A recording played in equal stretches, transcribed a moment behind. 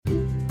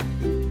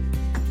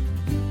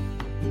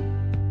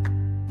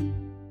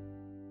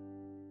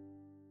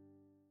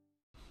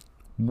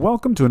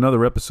Welcome to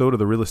another episode of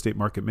the Real Estate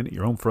Market Minute,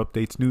 your home for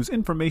updates, news,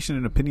 information,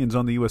 and opinions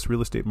on the U.S.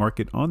 real estate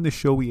market. On this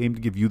show, we aim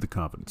to give you the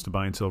confidence to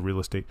buy and sell real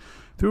estate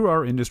through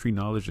our industry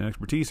knowledge and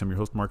expertise. I'm your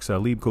host, Mark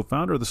Salib,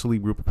 co-founder of the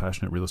Salib Group, a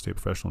passionate real estate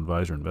professional,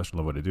 advisor, investor.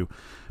 Love what I do.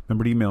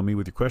 Remember to email me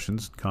with your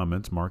questions,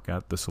 comments,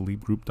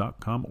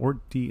 mark@thesalibgroup.com,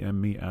 or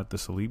DM me at the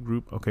Salib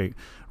Group. Okay,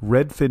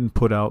 Redfin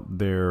put out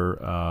their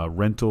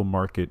rental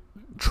market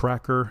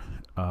tracker,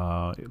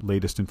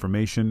 latest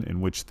information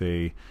in which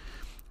they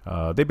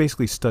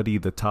basically study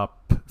the top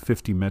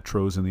 50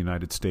 metros in the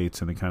United States,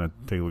 and they kind of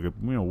take a look at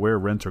where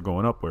rents are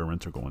going up, where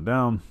rents are going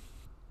down.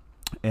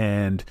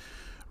 And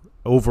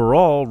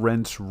overall,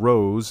 rents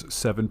rose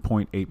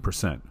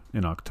 7.8%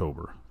 in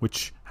October,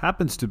 which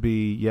happens to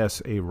be,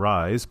 yes, a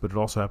rise, but it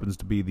also happens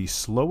to be the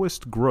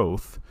slowest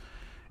growth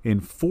in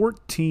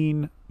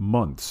 14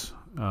 months.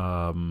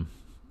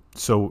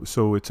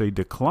 So it's a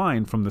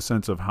decline from the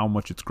sense of how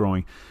much it's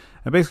growing.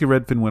 And basically,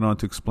 Redfin went on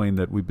to explain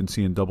that we've been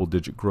seeing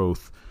double-digit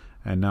growth,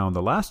 and now in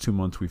the last 2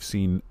 months, we've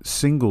seen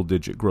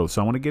single-digit growth.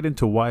 So I want to get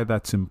into why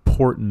that's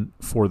important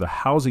for the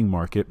housing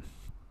market.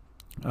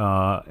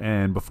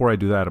 And before I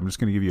do that, I'm just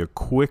going to give you a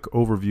quick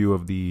overview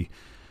of the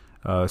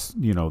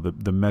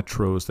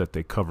metros that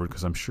they covered,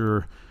 because I'm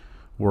sure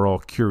we're all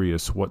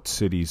curious what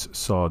cities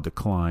saw a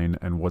decline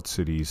and what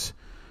cities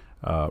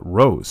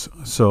rose.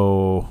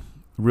 So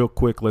real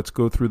quick, let's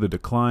go through the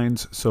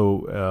declines.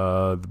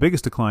 So the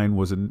biggest decline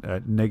was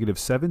at negative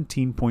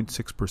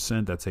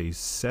 17.6%. That's a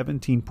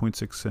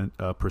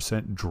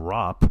 17.6%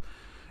 drop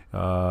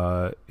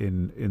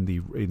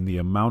in the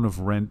amount of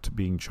rent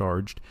being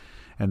charged,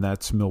 and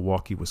that's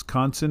Milwaukee,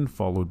 Wisconsin,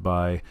 followed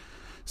by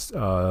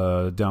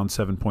down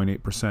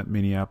 7.8%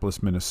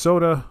 Minneapolis,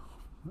 Minnesota,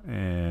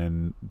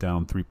 and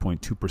down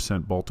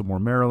 3.2% Baltimore,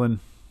 Maryland,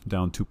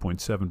 down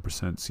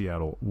 2.7%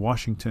 Seattle,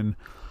 Washington,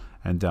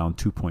 and down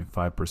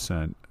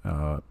 2.5%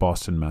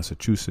 Boston,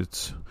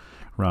 Massachusetts,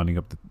 rounding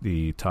up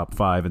the top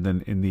five. And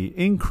then in the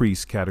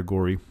increase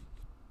category,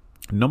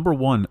 number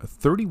one,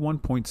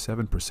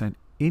 31.7%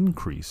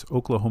 increase,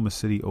 Oklahoma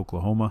City,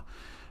 Oklahoma,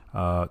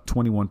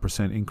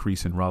 21%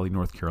 increase in Raleigh,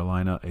 North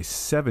Carolina, a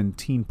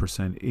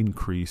 17%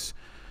 increase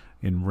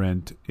in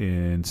rent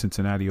in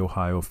Cincinnati,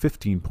 Ohio,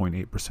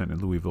 15.8% in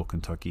Louisville,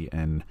 Kentucky,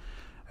 and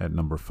at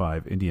number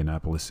five,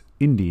 Indianapolis,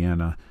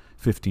 Indiana,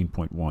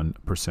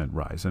 15.1%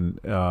 rise. And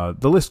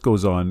the list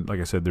goes on.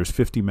 Like I said, there's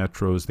 50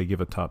 metros. They give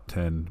a top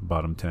 10,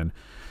 bottom 10.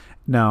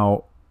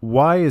 Now,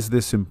 why is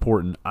this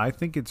important? I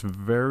think it's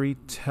very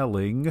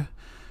telling,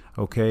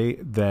 okay,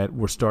 that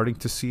we're starting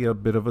to see a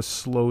bit of a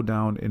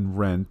slowdown in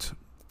rent,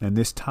 and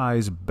this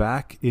ties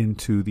back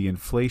into the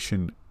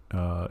inflation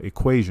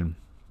equation.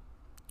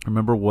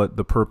 Remember what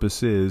the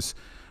purpose is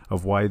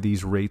of why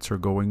these rates are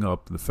going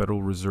up. The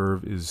Federal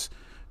Reserve is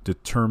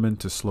determined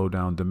to slow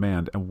down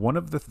demand. And one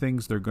of the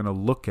things they're going to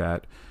look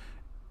at,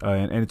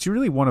 and it's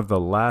really one of the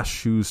last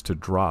shoes to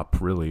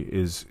drop, really,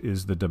 is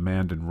the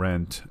demand in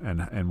rent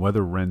and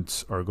whether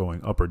rents are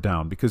going up or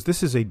down, because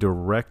this is a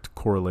direct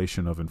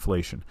correlation of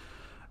inflation.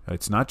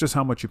 It's not just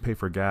how much you pay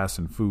for gas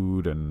and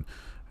food and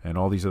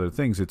all these other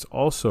things. It's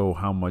also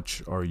how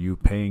much are you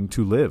paying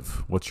to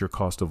live? What's your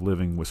cost of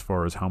living as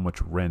far as how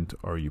much rent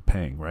are you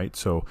paying, right?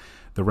 So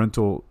the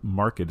rental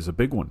market is a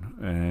big one,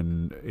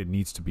 and it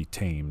needs to be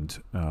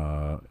tamed.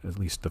 At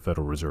least the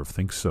Federal Reserve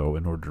thinks so,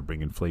 in order to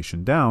bring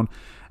inflation down.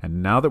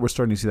 And now that we're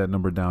starting to see that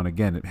number down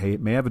again,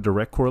 it may have a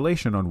direct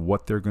correlation on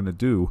what they're going to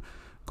do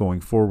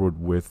going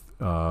forward with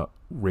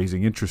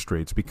raising interest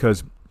rates,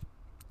 because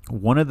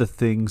one of the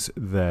things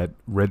that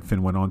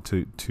Redfin went on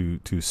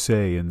to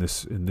say in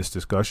this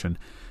discussion,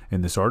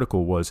 in this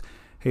article, was,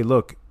 hey,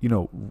 look,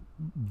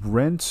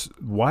 rents,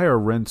 why are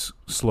rents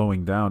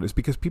slowing down? Is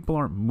because people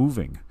aren't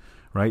moving,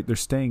 right? They're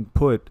staying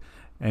put.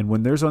 And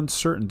when there's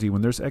uncertainty,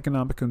 when there's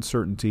economic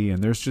uncertainty,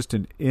 and there's just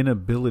an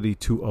inability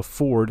to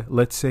afford,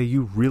 let's say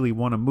you really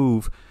want to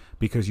move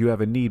because you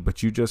have a need,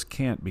 but you just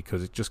can't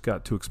because it just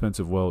got too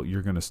expensive, well,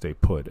 you're going to stay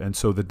put. And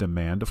so the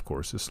demand, of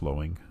course, is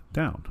slowing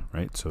down,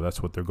 right? So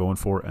that's what they're going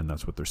for, and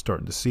that's what they're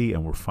starting to see,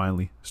 and we're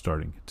finally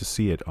starting to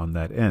see it on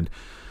that end.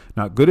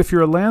 Not good if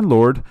you're a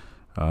landlord,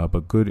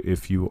 but good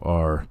if you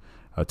are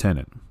a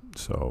tenant.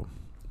 So,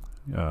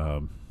 yeah,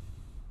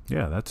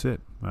 that's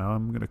it. Well,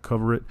 I'm going to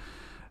cover it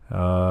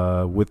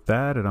with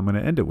that, and I'm going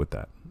to end it with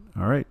that.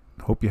 All right.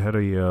 Hope you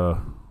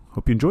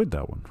enjoyed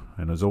that one.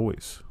 And as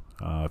always,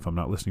 if I'm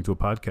not listening to a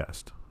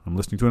podcast, I'm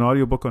listening to an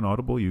audiobook on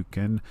Audible. You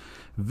can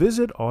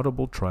visit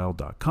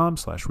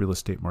audibletrial.com/real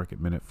estate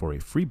market minute for a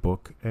free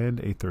book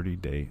and a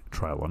 30-day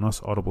trial on us.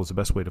 Audible is the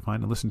best way to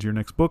find and listen to your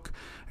next book.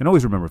 And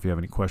always remember, if you have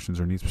any questions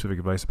or need specific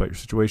advice about your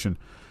situation,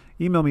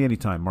 email me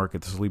anytime,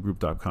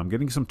 mark@thesalibgroup.com.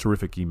 Getting some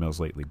terrific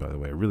emails lately, by the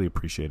way. I really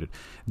appreciate it.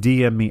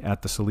 DM me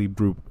at the Salib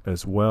Group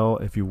as well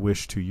if you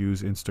wish to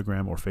use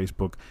Instagram or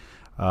Facebook.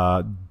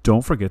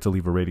 Don't forget to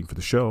leave a rating for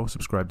the show,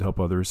 subscribe to help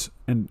others,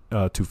 and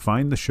to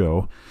find the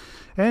show,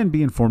 and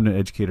be informed and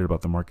educated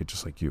about the market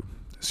just like you.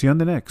 See you on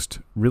the next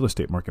Real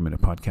Estate Market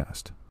Minute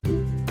podcast.